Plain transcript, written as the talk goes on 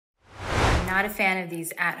not a fan of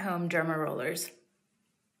these at-home dermarollers.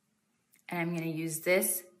 And I'm going to use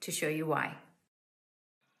this to show you why.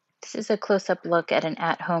 This is a close-up look at an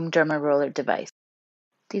at-home dermaroller device.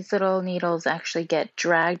 These little needles actually get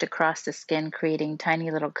dragged across the skin, creating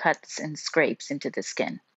tiny little cuts and scrapes into the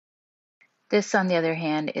skin. This, on the other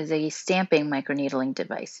hand, is a stamping microneedling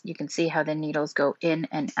device. You can see how the needles go in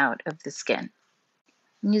and out of the skin.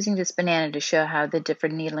 I'm using this banana to show how the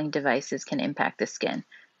different needling devices can impact the skin.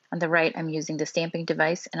 On the right, I'm using the stamping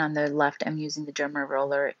device, and on the left, I'm using the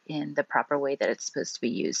dermaroller in the proper way that it's supposed to be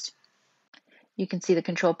used. You can see the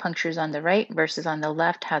control punctures on the right versus on the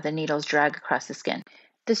left, how the needles drag across the skin.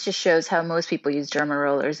 This just shows how most people use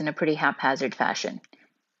dermarollers in a pretty haphazard fashion.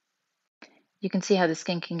 You can see how the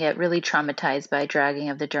skin can get really traumatized by dragging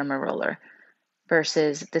of the dermaroller,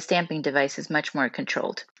 versus the stamping device is much more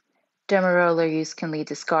controlled. Dermaroller use can lead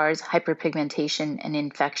to scars, hyperpigmentation, and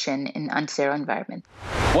infection in unsterile environments.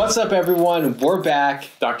 What's up, everyone? We're back.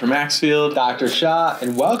 Dr. Maxfield, Dr. Shah,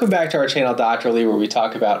 and welcome back to our channel, Doctorly, where we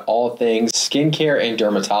talk about all things skincare and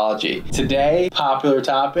dermatology. Today, popular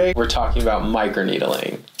topic, we're talking about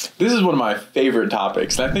microneedling. This is one of my favorite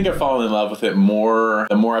topics, and I think I've fallen in love with it more.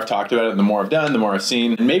 The more I've talked about it, the more I've done, the more I've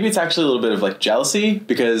seen. And maybe it's actually a little bit of like jealousy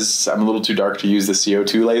because I'm a little too dark to use the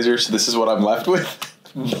CO2 laser, so this is what I'm left with.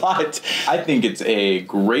 But I think it's a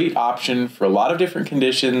great option for a lot of different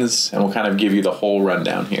conditions, and we'll kind of give you the whole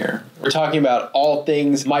rundown here. We're talking about all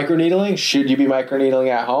things microneedling. Should you be microneedling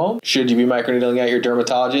at home? Should you be microneedling at your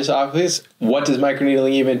dermatologist's office? What does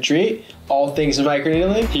microneedling even treat? All things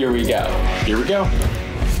microneedling. Here we go. Here we go.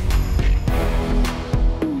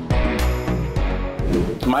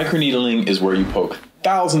 Microneedling is where you poke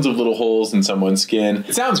thousands of little holes in someone's skin.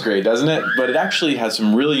 It sounds great, doesn't it? But it actually has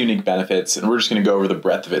some really unique benefits, and we're just going to go over the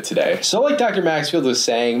breadth of it today. So like Dr. Maxfield was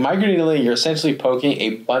saying, microneedling, you're essentially poking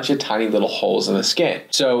a bunch of tiny little holes in the skin.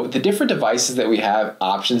 So the different devices that we have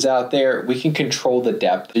options out there, we can control the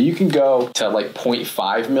depth. You can go to like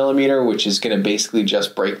 0.5 millimeter, which is going to basically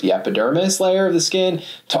just break the epidermis layer of the skin,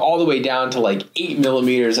 to all the way down to like 8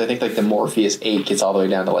 millimeters. I think like the Morpheus 8 gets all the way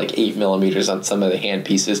down to like 8 millimeters on some of the hand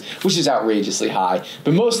pieces, which is outrageously high.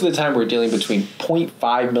 But most of the time we're dealing between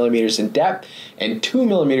 0.5 millimeters in depth and 2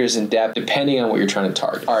 millimeters in depth, depending on what you're trying to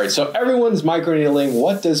target. All right, so everyone's microneedling.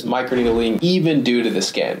 What does microneedling even do to the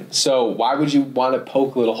skin? So why would you want to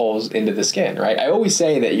poke little holes into the skin, right? I always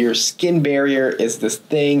say that your skin barrier is this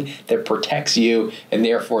thing that protects you, and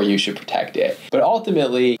therefore you should protect it. But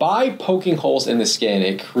ultimately, by poking holes in the skin,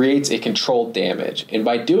 it creates a controlled damage. And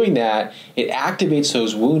by doing that, it activates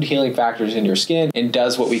those wound healing factors in your skin and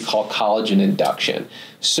does what we call collagen induction.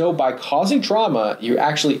 So by causing trauma, you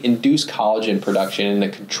actually induce collagen production in a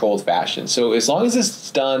controlled fashion. So as long as this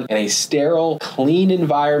is done in a sterile, clean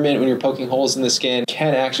environment when you're poking holes in the skin, it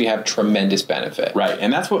can actually have tremendous benefit. Right,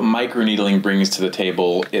 and that's what microneedling brings to the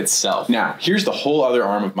table itself. Now, here's the whole other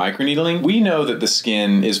arm of microneedling. We know that the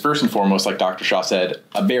skin is first and foremost, like Dr. Shah said,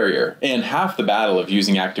 a barrier. And half the battle of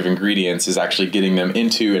using active ingredients is actually getting them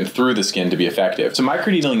into and through the skin to be effective. So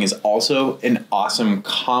microneedling is also an awesome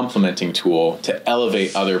complementing tool to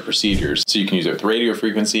elevate other procedures. So you can use it with radio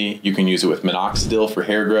frequency, you can use it with minoxidil for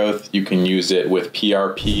hair growth, you can use it with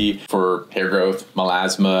PRP for hair growth,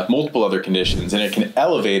 melasma, multiple other conditions, and it can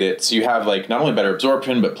elevate it so you have like not only better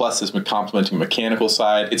absorption, but plus this complementing mechanical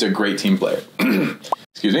side. It's a great team player.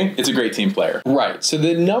 Excuse me, it's a great team player. Right, so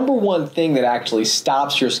the number one thing that actually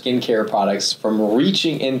stops your skincare products from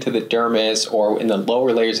reaching into the dermis or in the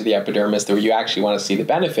lower layers of the epidermis where you actually want to see the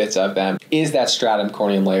benefits of them is that stratum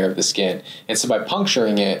corneum layer of the skin. And so by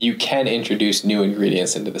puncturing it, you can introduce new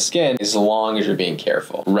ingredients into the skin as long as you're being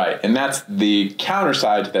careful. Right, and that's the counter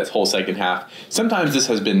side to that whole second half. Sometimes this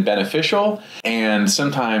has been beneficial, and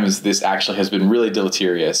sometimes this actually has been really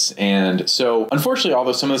deleterious. And so, unfortunately,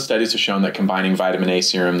 although some of the studies have shown that combining vitamin A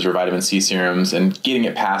serums or vitamin C serums and getting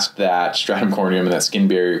it past that stratum corneum and that skin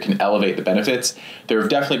barrier can elevate the benefits, there have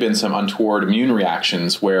definitely been some untoward immune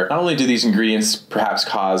reactions where not only do these ingredients perhaps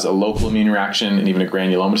cause a local immune reaction and even a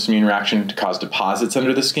granulomatous immune reaction to cause deposits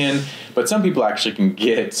under the skin, but some people actually can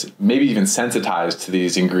get maybe even sensitized to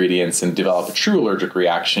these ingredients and develop a true allergic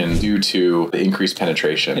reaction due to the increased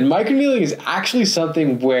penetration. And microneedling is actually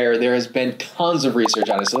something where there has been tons of research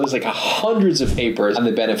on it. So there's like hundreds of papers on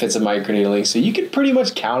the benefits of microneedling. So you can pretty pretty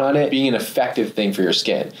much count on it being an effective thing for your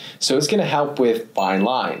skin. So it's going to help with fine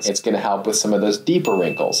lines. It's going to help with some of those deeper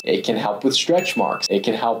wrinkles. It can help with stretch marks. It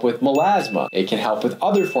can help with melasma. It can help with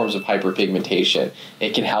other forms of hyperpigmentation.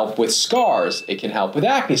 It can help with scars. It can help with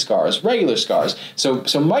acne scars, regular scars. So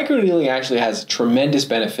microneedling actually has tremendous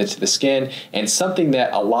benefits to the skin and something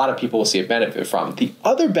that a lot of people will see a benefit from. The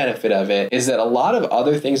other benefit of it is that a lot of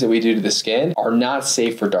other things that we do to the skin are not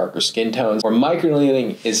safe for darker skin tones, where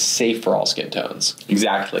microneedling is safe for all skin tones.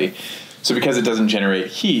 Exactly. So because it doesn't generate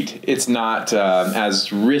heat, it's not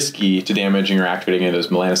as risky to damaging or activating any of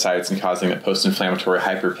those melanocytes and causing that post-inflammatory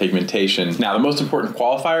hyperpigmentation. Now, the most important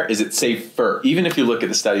qualifier is it's safer. Even if you look at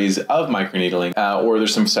the studies of microneedling, or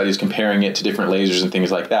there's some studies comparing it to different lasers and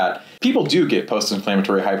things like that, people do get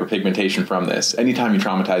post-inflammatory hyperpigmentation from this. Anytime you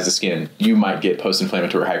traumatize the skin, you might get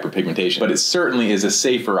post-inflammatory hyperpigmentation. But it certainly is a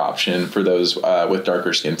safer option for those with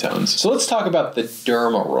darker skin tones. So let's talk about the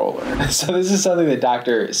Dermaroller. So this is something that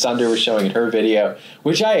Dr. Sunder was showing in her video,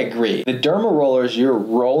 which I agree. The Dermarollers, you're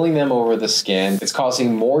rolling them over the skin. It's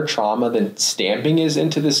causing more trauma than stamping is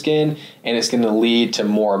into the skin, and it's going to lead to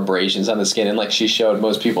more abrasions on the skin. And like she showed,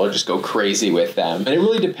 most people just go crazy with them. And it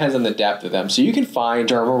really depends on the depth of them. So you can find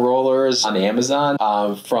Dermarollers on Amazon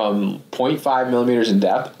from 0.5 millimeters in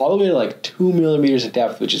depth all the way to like 2 millimeters in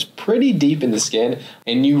depth, which is pretty deep in the skin.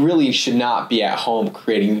 And you really should not be at home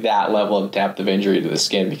creating that level of depth of injury to the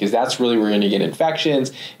skin, because that's really where you're going to get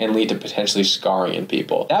infections and lead to potentially scarring in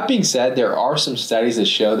people. That being said, there are some studies that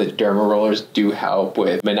show that Dermarollers do help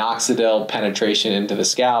with minoxidil penetration into the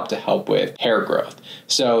scalp to help with hair growth.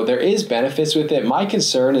 So there is benefits with it. My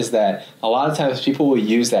concern is that a lot of times people will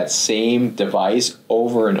use that same device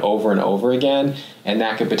over and over and over again, and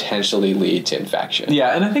that could potentially lead to infection.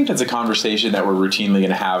 Yeah, and I think that's a conversation that we're routinely going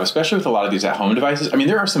to have, especially with a lot of these at-home devices. I mean,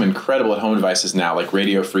 there are some incredible at-home devices now, like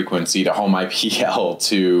radio frequency to home IPL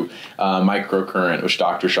to microcurrent, which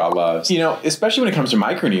Dr. Shaw loves. You know, especially when it comes to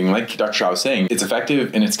microneedling, like Dr. Shaw was saying, it's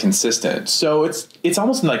effective and it's consistent. So it's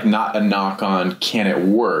almost like not a knock on can it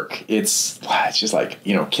work. It's just like,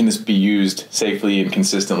 you know, can this be used safely and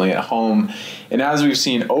consistently at home? And as we've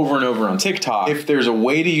seen over and over on TikTok, if there's a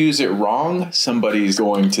way to use it wrong, somebody's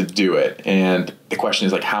going to do it. And the question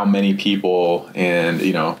is like how many people, and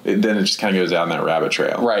you know, then it just kind of goes down that rabbit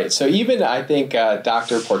trail. Right. So even I think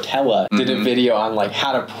Dr. Portela did a video on like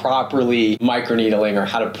how to properly microneedling or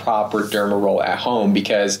how to proper dermaroll at home,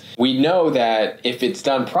 because we know that if it's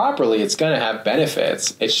done properly, it's going to have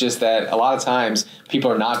benefits. It's just that a lot of times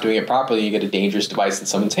people are not doing it properly. You get a dangerous device in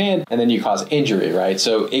someone's hand and then you cause injury, right?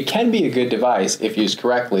 So it can be a good device if used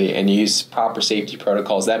correctly and use proper safety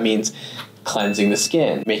protocols. That means cleansing the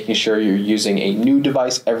skin, making sure you're using a new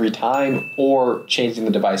device every time or changing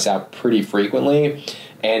the device out pretty frequently,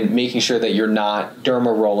 and making sure that you're not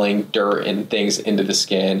dermarolling dirt and things into the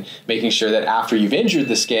skin, making sure that after you've injured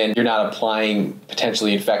the skin, you're not applying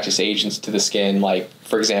potentially infectious agents to the skin, like,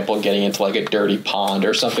 for example, getting into like a dirty pond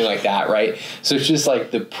or something like that, right? So it's just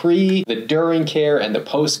like the during care and the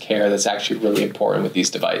post care that's actually really important with these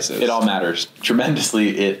devices. It all matters.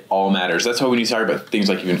 Tremendously, it all matters. That's why when you talk about things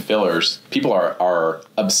like even fillers, people are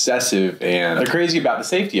obsessive and they're crazy about the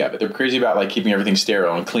safety of it. They're crazy about like keeping everything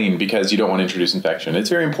sterile and clean because you don't want to introduce infection. It's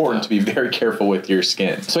very important to be very careful with your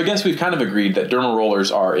skin. So I guess we've kind of agreed that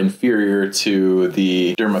Dermarollers are inferior to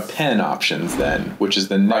the Dermapen options then, which is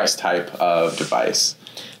the next type of device.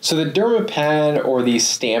 So the Dermapen or these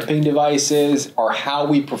stamping devices are how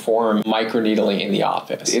we perform microneedling in the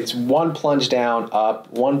office. It's one plunge down,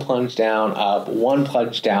 up, one plunge down, up, one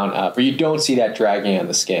plunge down, up, where you don't see that dragging on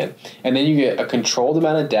the skin. And then you get a controlled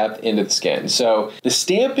amount of depth into the skin. So the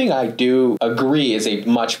stamping, I do agree, is a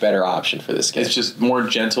much better option for the skin. It's just more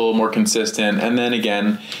gentle, more consistent. And then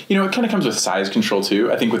again, you know, it kind of comes with size control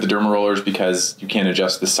too. I think with the Dermarollers, because you can't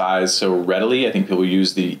adjust the size so readily, I think people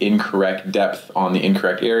use the incorrect depth on the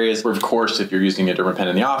incorrect areas. Or of course, if you're using a Dermapen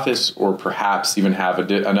in the office, or perhaps even have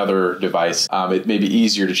another device, it may be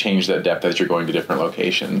easier to change that depth as you're going to different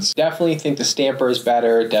locations. Definitely think the stamper is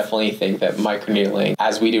better. Definitely think that microneedling,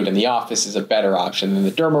 as we do it in the office, is a better option than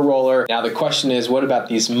the Dermaroller. Now the question is, what about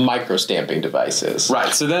these micro stamping devices?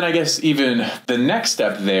 Right. So then I guess even the next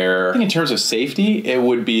step there, I think in terms of safety, it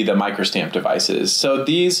would be the microstamp devices. So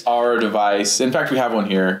these are a device. In fact, we have one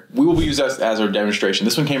here. We will use this as our demonstration.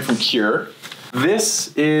 This one came from Qure.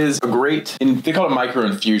 This is a great, they call it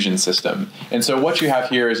Micro-Infusion system. And so what you have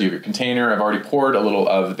here is you have your container. I've already poured a little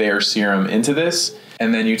of their serum into this.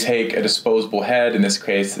 and then you take a disposable head. In this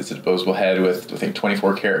case, it's a disposable head with, I think,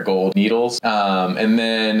 24 karat gold needles. And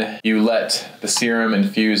then you let the serum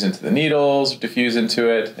infuse into the needles, diffuse into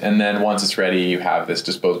it, and then once it's ready, you have this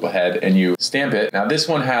disposable head and you stamp it. Now, this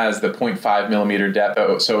one has the 0.5 millimeter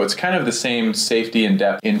depth, so it's kind of the same safety and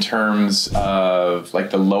depth in terms of like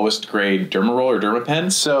the lowest grade Dermaroll or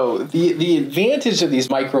Dermapen. So the advantage of these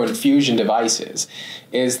micro-infusion devices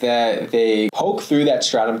is that they poke through that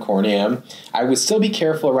stratum corneum. I would still be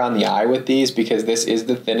careful around the eye with these because this is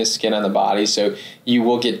the thinnest skin on the body, so you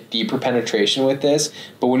will get deeper penetration with this.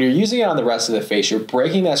 But when you're using it on the rest of the face, you're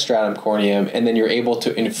breaking that stratum corneum, and then you're able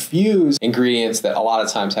to infuse ingredients that a lot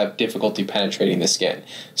of times have difficulty penetrating the skin.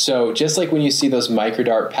 So just like when you see those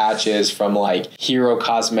microdart patches from like Hero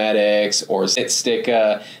Cosmetics or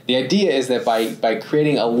Stika, the idea is that by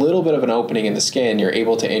creating a little bit of an opening in the skin, you're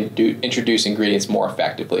able to introduce ingredients more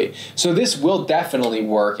effectively. So this will definitely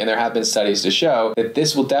work, and there have been studies to show that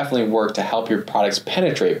this will definitely work to help your products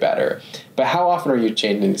penetrate better. But how often are you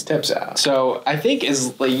changing these tips out? So I think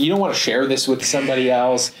is like you don't want to share this with somebody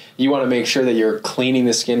else. You want to make sure that you're cleaning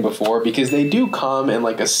the skin before, because they do come in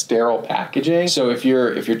like a sterile packaging. So if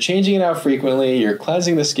you're changing it out frequently, you're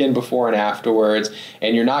cleansing the skin before and afterwards,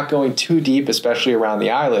 and you're not going too deep, especially around the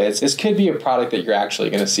eyelids, this could be a product that you're actually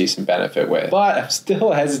going to see some benefit with. But I'm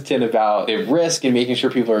still hesitant about the risk in making sure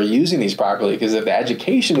people are using these properly, because if the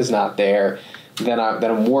education is not there, then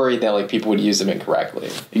I'm worried that like people would use them incorrectly.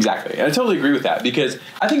 Exactly. And I totally agree with that, because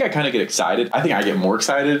I think I kind of get excited. I think I get more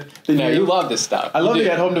excited than you. You love this stuff. I love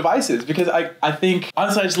the at-home devices because I think,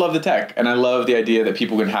 honestly, I just love the tech. And I love the idea that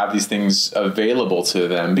people can have these things available to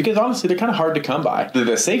them, because honestly, they're kind of hard to come by.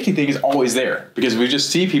 The safety thing is always there because we just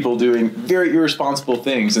see people doing very irresponsible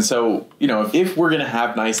things. And so, you know, if we're going to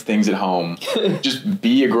have nice things at home, just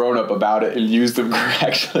be a grown-up about it and use them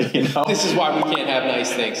correctly, you know? This is why we can't have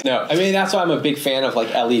nice things. No, I mean, that's why I'm a big fan of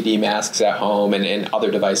like LED masks at home and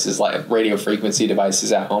other devices like radio frequency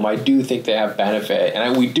devices at home. I do think they have benefit,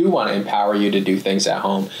 and we do want to empower you to do things at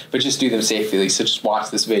home, but just do them safely. So just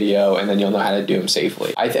watch this video and then you'll know how to do them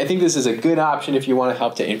safely. I think this is a good option if you want to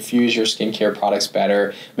help to infuse your skincare products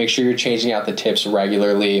better. Make sure you're changing out the tips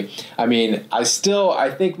regularly. I mean, I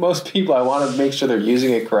think most people, I want to make sure they're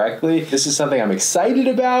using it correctly. This is something I'm excited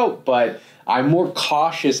about, but I'm more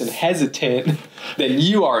cautious and hesitant than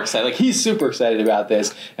you are excited. Like, he's super excited about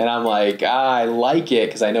this, and I'm like, I like it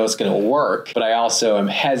because I know it's going to work, but I also am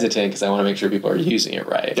hesitant because I want to make sure people are using it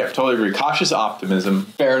right. Yeah, totally agree. Cautious optimism.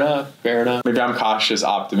 Fair enough. Maybe I'm cautious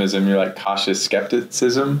optimism. You're like cautious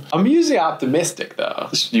skepticism. I'm usually optimistic, though.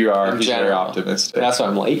 You are very optimistic. That's why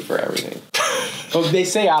I'm late for everything. Well, they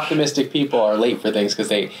say optimistic people are late for things because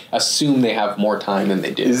they assume they have more time than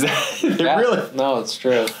they do. Is that really? No, it's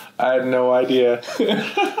true. I had no idea.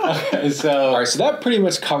 Okay, so that pretty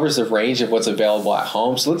much covers the range of what's available at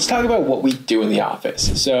home. So let's talk about what we do in the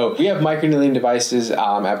office. So we have microneedling devices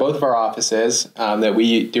at both of our offices that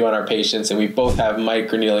we do on our patients, and we both have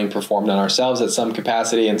microneedling performed on ourselves at some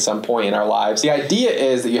capacity and some point in our lives. The idea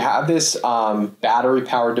is that you have this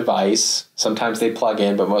battery-powered device. Sometimes they plug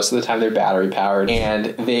in, but most of the time they're battery-powered, and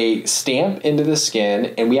they stamp into the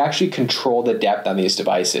skin, and we actually control the depth on these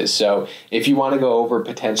devices. So if you want to go over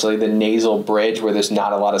potentially the nasal bridge where there's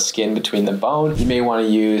not a lot of skin between the bone, you may want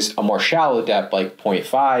to use a more shallow depth like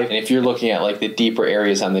 0.5. And if you're looking at like the deeper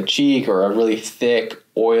areas on the cheek or a really thick,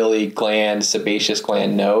 oily gland, sebaceous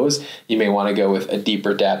gland nose, you may want to go with a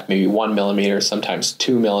deeper depth, maybe 1 millimeter, sometimes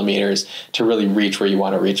 2 millimeters, to really reach where you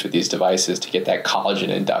want to reach with these devices to get that collagen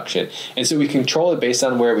induction. And so we control it based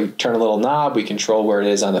on where we turn a little knob, we control where it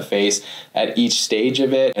is on the face at each stage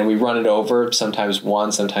of it, and we run it over sometimes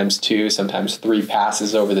 1, sometimes 2, sometimes 3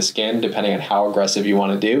 passes over the skin, depending on how aggressive you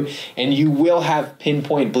want to do. And you will have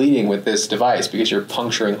pinpoint bleeding with this device because you're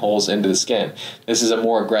puncturing holes into the skin. This is a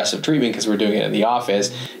more aggressive treatment because we're doing it in the office,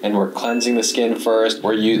 and we're cleansing the skin first.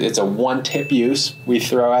 It's a one-tip use. We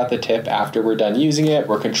throw out the tip after we're done using it.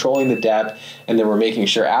 We're controlling the depth, and then we're making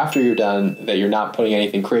sure after you're done that you're not putting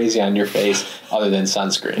anything crazy on your face other than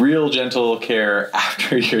sunscreen. Real gentle care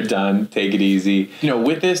after you're done. Take it easy. You know,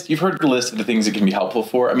 with this, you've heard the list of the things it can be helpful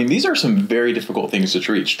for. I mean, these are some very difficult things to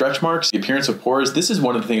treat. Stretch marks, the appearance of pores, this is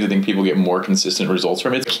one of the things I think people get more consistent results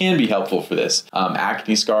from. It can be helpful for this.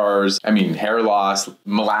 Acne scars, I mean, hair loss,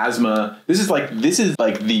 melasma. This is is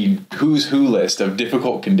like the who's who list of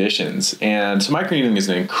difficult conditions. And so microneedling is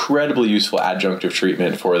an incredibly useful adjunctive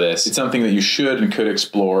treatment for this. It's something that you should and could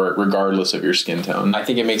explore regardless of your skin tone. I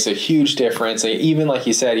think it makes a huge difference. Even like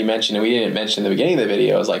you said, you mentioned, and we didn't mention in the beginning of the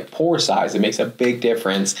video, is like pore size. It makes a big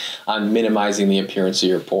difference on minimizing the appearance of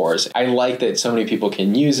your pores. I like that so many people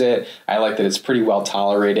can use it. I like that it's pretty well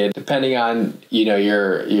tolerated, depending on, you know,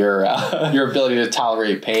 your ability to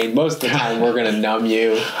tolerate pain. Most of the time, we're going to numb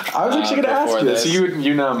you. I was actually going to ask you this. So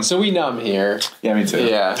you numb. So we numb here. Yeah, me too.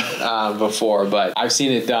 Yeah, before, but I've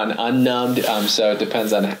seen it done unnumbed. So it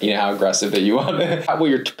depends on, you know, how aggressive that you want, what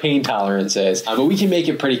your pain tolerance is. But we can make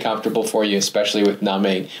it pretty comfortable for you, especially with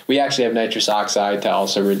numbing. We actually have nitrous oxide to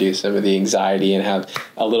also reduce some of the anxiety and have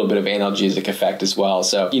a little bit of analgesic effect as well.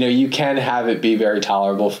 So, you know, you can have it be very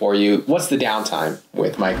tolerable for you. What's the downtime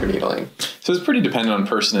with microneedling? So it's pretty dependent on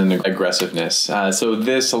person and aggressiveness. So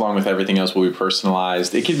this, along with everything else, will be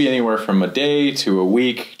personalized. It could be anywhere from a day to a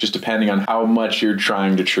week, just depending on how much you're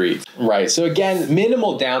trying to treat. Right. So again,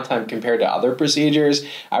 minimal downtime compared to other procedures.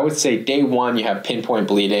 I would say day 1, you have pinpoint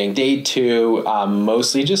bleeding. Day 2,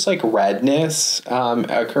 mostly just like redness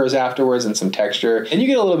occurs afterwards and some texture. And you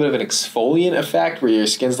get a little bit of an exfoliant effect where your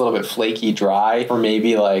skin's a little bit flaky dry for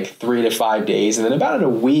maybe like 3 to 5 days. And then about in a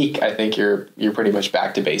week, I think you're pretty much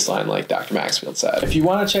back to baseline, like Dr. Maxfield said. If you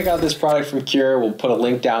want to check out this product from Qure, we'll put a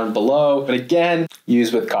link down below. But again,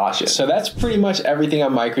 use with caution. So that's pretty much everything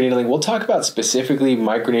on microneedling. We'll talk about specifically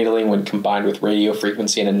microneedling when combined with radio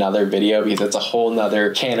frequency in another video, because that's a whole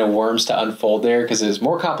nother can of worms to unfold there, because there's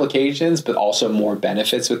more complications, but also more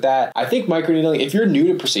benefits with that. I think microneedling, if you're new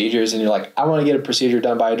to procedures and you're like, I want to get a procedure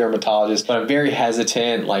done by a dermatologist, but I'm very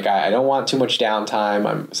hesitant, like I don't want too much downtime,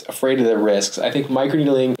 I'm afraid of the risks, I think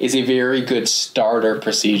microneedling is a very good starter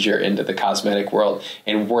procedure into the cosmetic world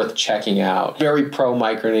and worth checking out. Very pro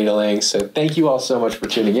microneedling. So thank you all so much for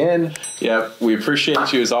tuning in. Yep, we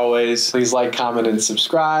appreciate you as always. Please like, comment, and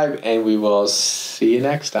subscribe, and we will see you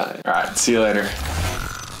next time. All right, see you later.